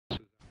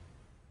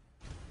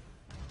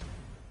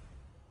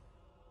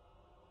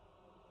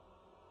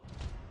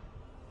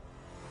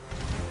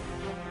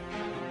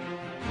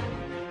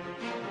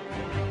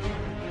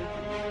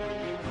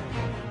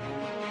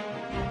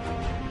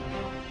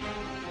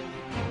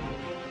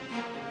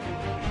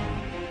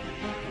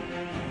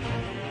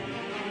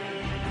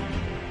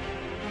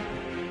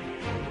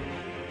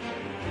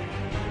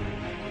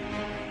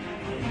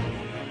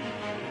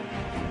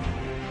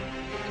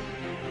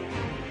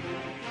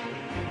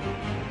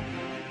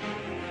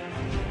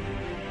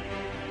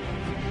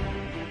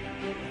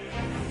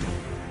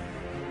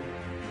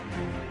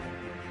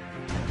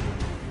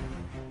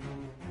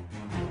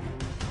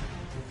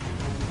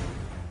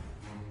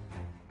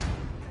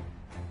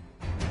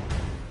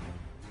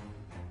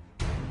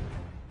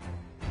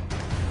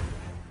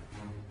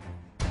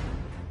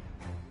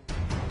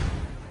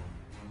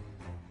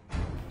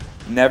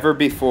Never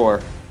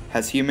before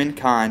has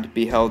humankind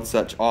beheld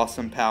such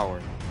awesome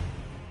power.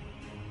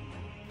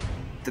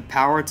 The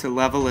power to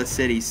level a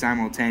city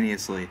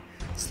simultaneously,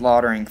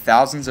 slaughtering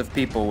thousands of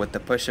people with the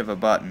push of a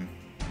button.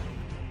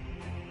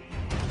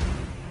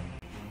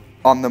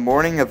 On the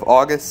morning of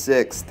August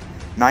 6,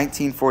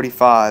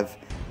 1945,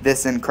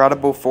 this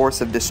incredible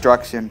force of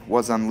destruction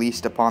was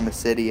unleashed upon the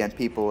city and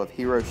people of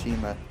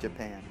Hiroshima,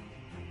 Japan.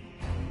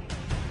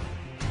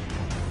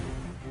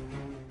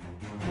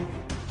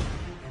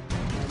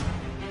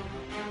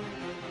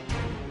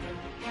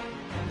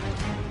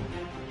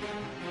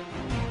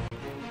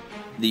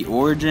 The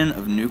origin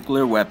of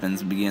nuclear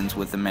weapons begins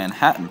with the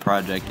Manhattan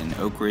Project in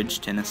Oak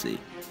Ridge, Tennessee.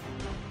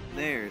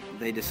 There,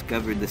 they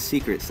discovered the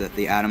secrets that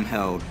the atom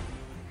held.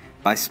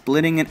 By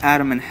splitting an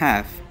atom in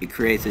half, it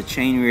creates a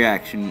chain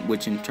reaction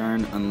which in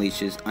turn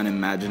unleashes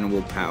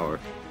unimaginable power.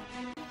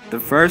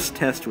 The first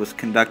test was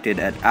conducted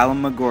at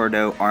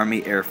Alamogordo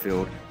Army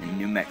Airfield in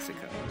New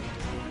Mexico.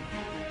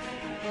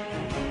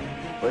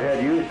 We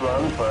had used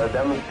one for a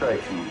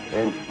demonstration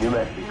in New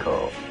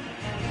Mexico.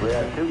 We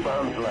had 2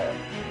 bombs left.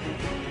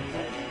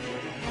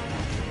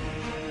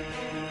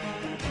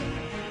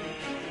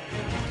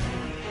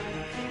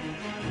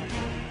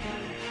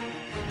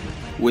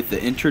 With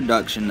the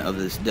introduction of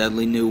this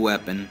deadly new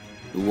weapon,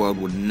 the world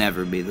would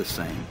never be the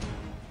same.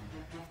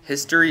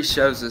 History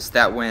shows us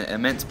that when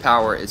immense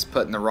power is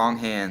put in the wrong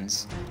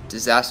hands,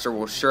 disaster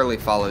will surely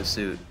follow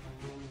suit.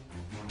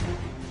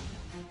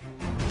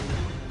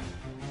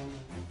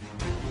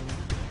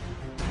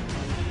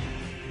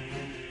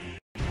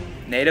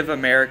 Native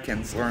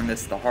Americans learned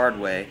this the hard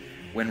way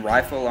when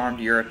rifle-armed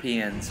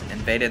Europeans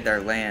invaded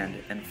their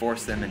land and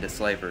forced them into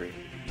slavery.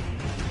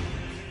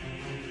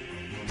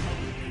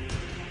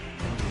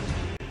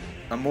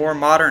 A more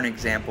modern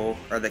example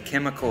are the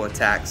chemical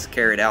attacks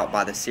carried out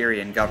by the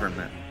Syrian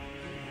government.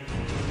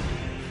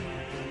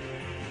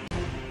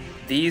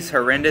 These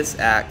horrendous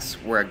acts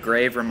were a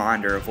grave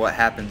reminder of what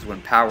happens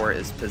when power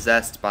is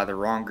possessed by the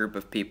wrong group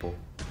of people.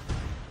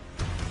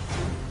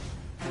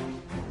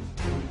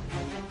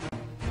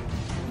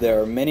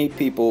 There are many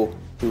people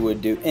who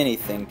would do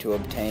anything to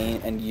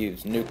obtain and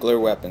use nuclear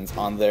weapons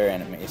on their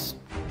enemies.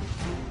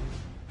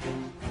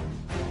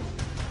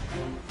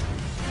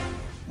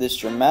 This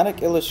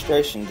dramatic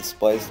illustration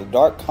displays the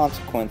dark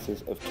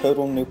consequences of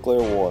total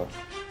nuclear war.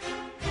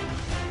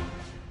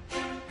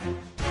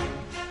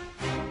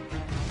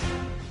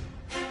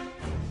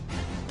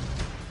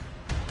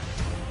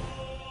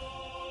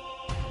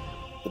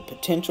 The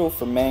potential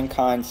for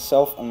mankind's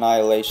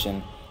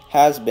self-annihilation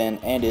has been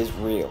and is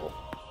real.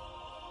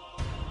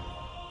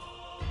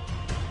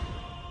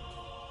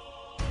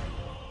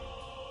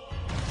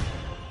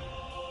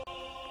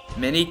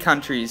 Many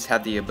countries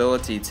have the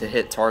ability to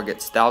hit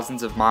targets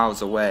thousands of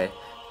miles away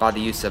by the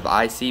use of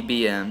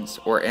ICBMs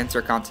or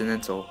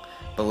intercontinental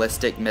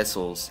ballistic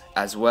missiles,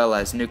 as well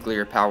as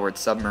nuclear-powered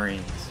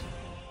submarines.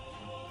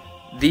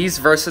 These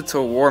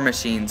versatile war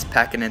machines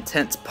pack an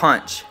intense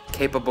punch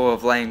capable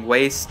of laying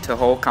waste to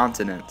whole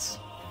continents.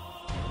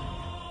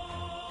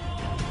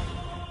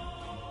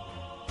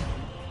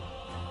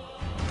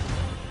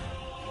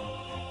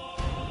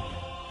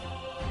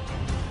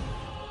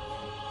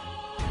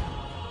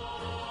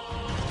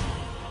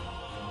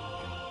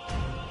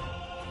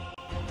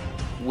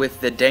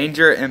 With the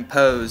danger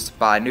imposed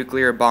by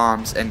nuclear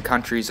bombs and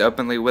countries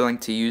openly willing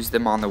to use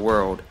them on the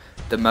world,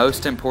 the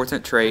most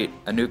important trait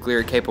a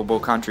nuclear-capable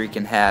country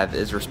can have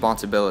is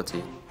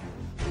responsibility.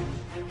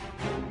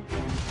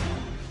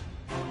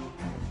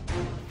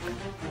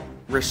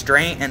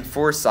 Restraint and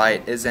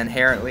foresight is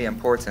inherently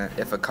important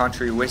if a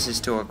country wishes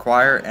to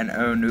acquire and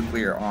own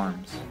nuclear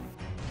arms.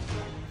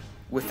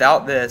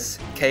 Without this,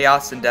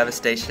 chaos and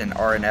devastation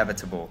are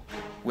inevitable,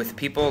 with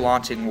people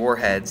launching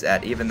warheads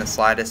at even the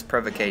slightest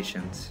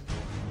provocations.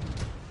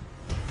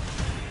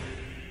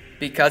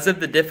 Because of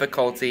the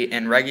difficulty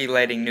in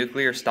regulating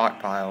nuclear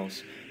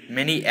stockpiles,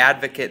 many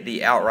advocate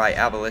the outright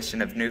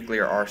abolition of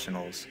nuclear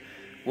arsenals.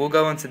 We'll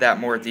go into that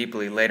more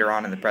deeply later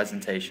on in the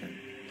presentation.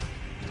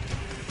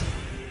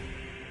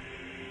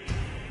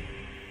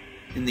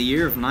 In the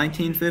year of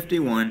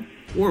 1951,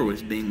 war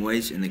was being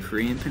waged in the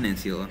Korean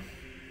Peninsula.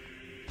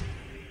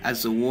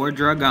 As the war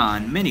drug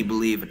on, many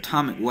believe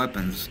atomic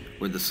weapons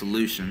were the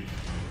solution.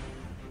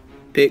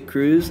 Pit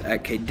crews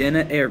at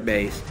Kadena Air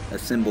Base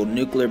assembled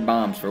nuclear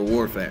bombs for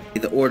warfare.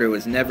 The order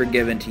was never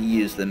given to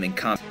use them in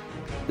combat.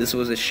 This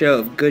was a show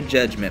of good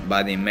judgment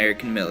by the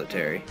American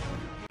military.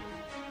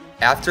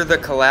 After the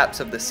collapse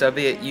of the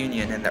Soviet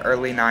Union in the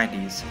early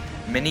 90s,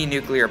 many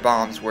nuclear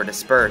bombs were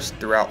dispersed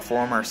throughout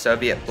former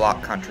Soviet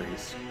bloc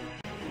countries.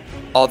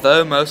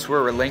 Although most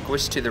were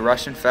relinquished to the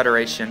Russian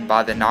Federation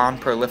by the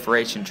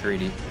Non-Proliferation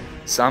Treaty,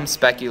 some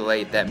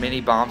speculate that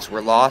many bombs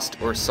were lost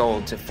or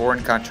sold to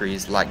foreign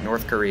countries like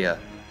North Korea.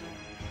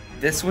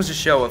 This was a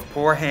show of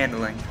poor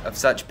handling of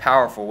such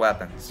powerful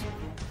weapons.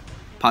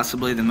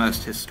 Possibly the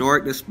most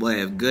historic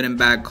display of good and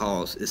bad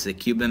calls is the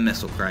Cuban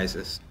Missile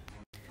Crisis.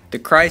 The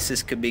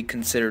crisis could be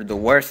considered the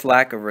worst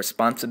lack of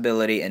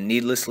responsibility and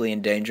needlessly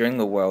endangering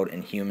the world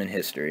in human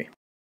history.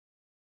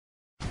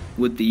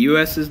 With the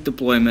U.S.'s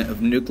deployment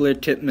of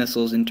nuclear-tipped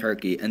missiles in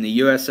Turkey and the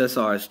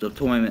USSR's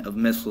deployment of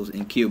missiles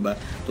in Cuba,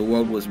 the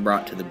world was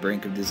brought to the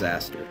brink of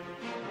disaster.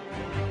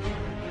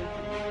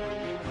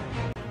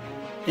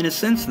 In a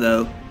sense,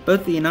 though,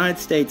 both the United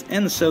States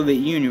and the Soviet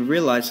Union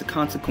realized the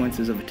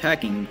consequences of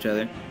attacking each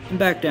other and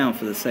backed down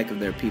for the sake of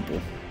their people.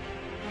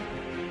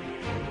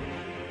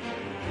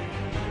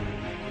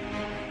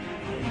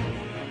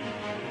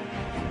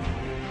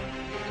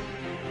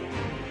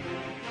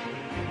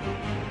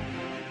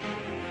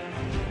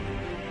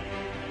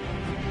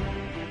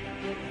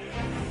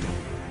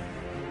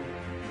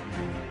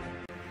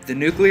 The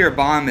nuclear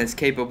bomb is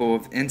capable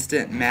of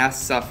instant mass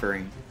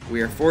suffering.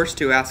 We are forced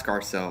to ask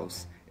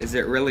ourselves, is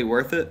it really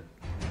worth it?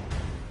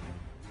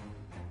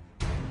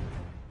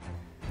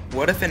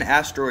 What if an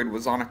asteroid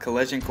was on a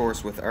collision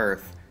course with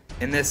Earth?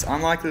 In this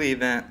unlikely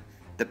event,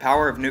 the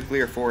power of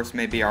nuclear force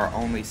may be our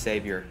only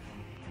savior.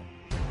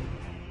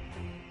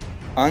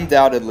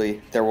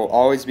 Undoubtedly, there will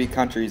always be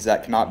countries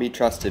that cannot be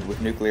trusted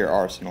with nuclear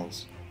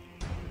arsenals.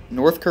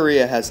 North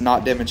Korea has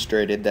not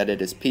demonstrated that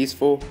it is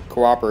peaceful,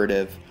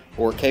 cooperative,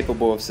 or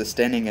capable of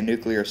sustaining a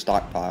nuclear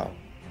stockpile.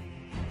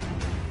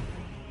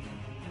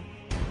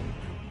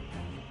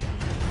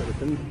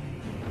 Citizens,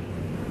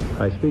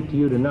 I speak to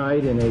you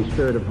tonight in a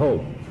spirit of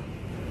hope.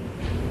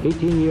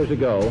 18 years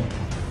ago,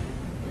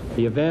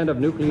 the event of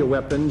nuclear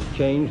weapons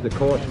changed the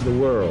course of the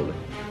world,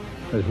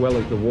 as well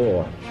as the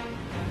war.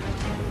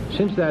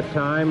 Since that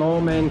time,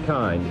 all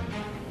mankind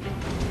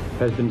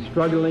has been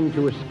struggling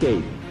to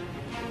escape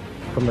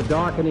from the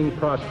darkening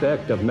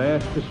prospect of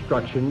mass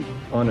destruction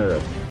on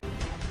Earth.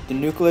 The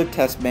Nuclear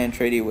Test Ban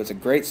Treaty was a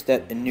great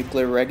step in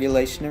nuclear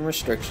regulation and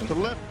restriction. To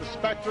lift the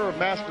specter of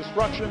mass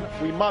destruction,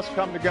 we must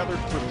come together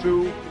to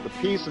pursue the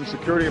peace and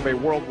security of a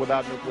world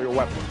without nuclear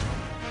weapons.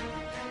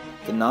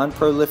 The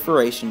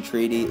Non-Proliferation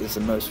Treaty is the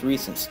most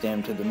recent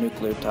stem to the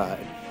nuclear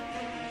tide.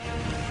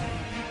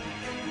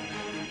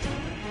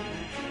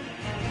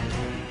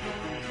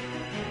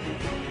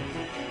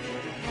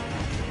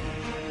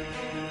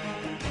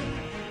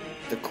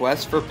 The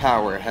quest for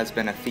power has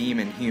been a theme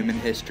in human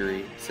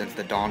history since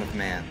the dawn of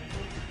man.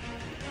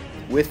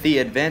 With the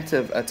advent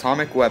of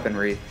atomic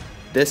weaponry,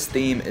 this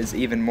theme is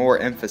even more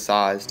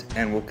emphasized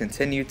and will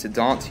continue to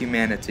daunt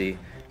humanity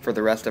for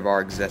the rest of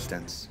our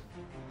existence.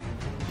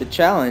 The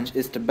challenge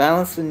is to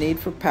balance the need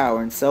for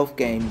power and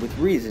self-gain with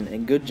reason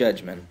and good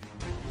judgment.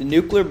 The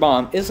nuclear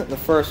bomb isn't the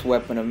first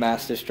weapon of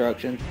mass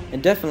destruction,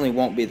 and definitely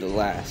won't be the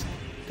last.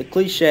 The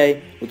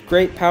cliche, "with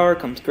great power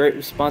comes great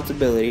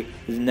responsibility,"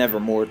 is never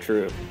more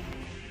true.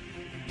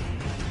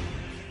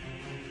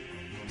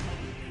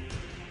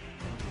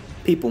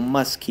 People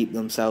must keep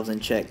themselves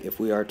in check if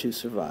we are to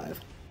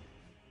survive.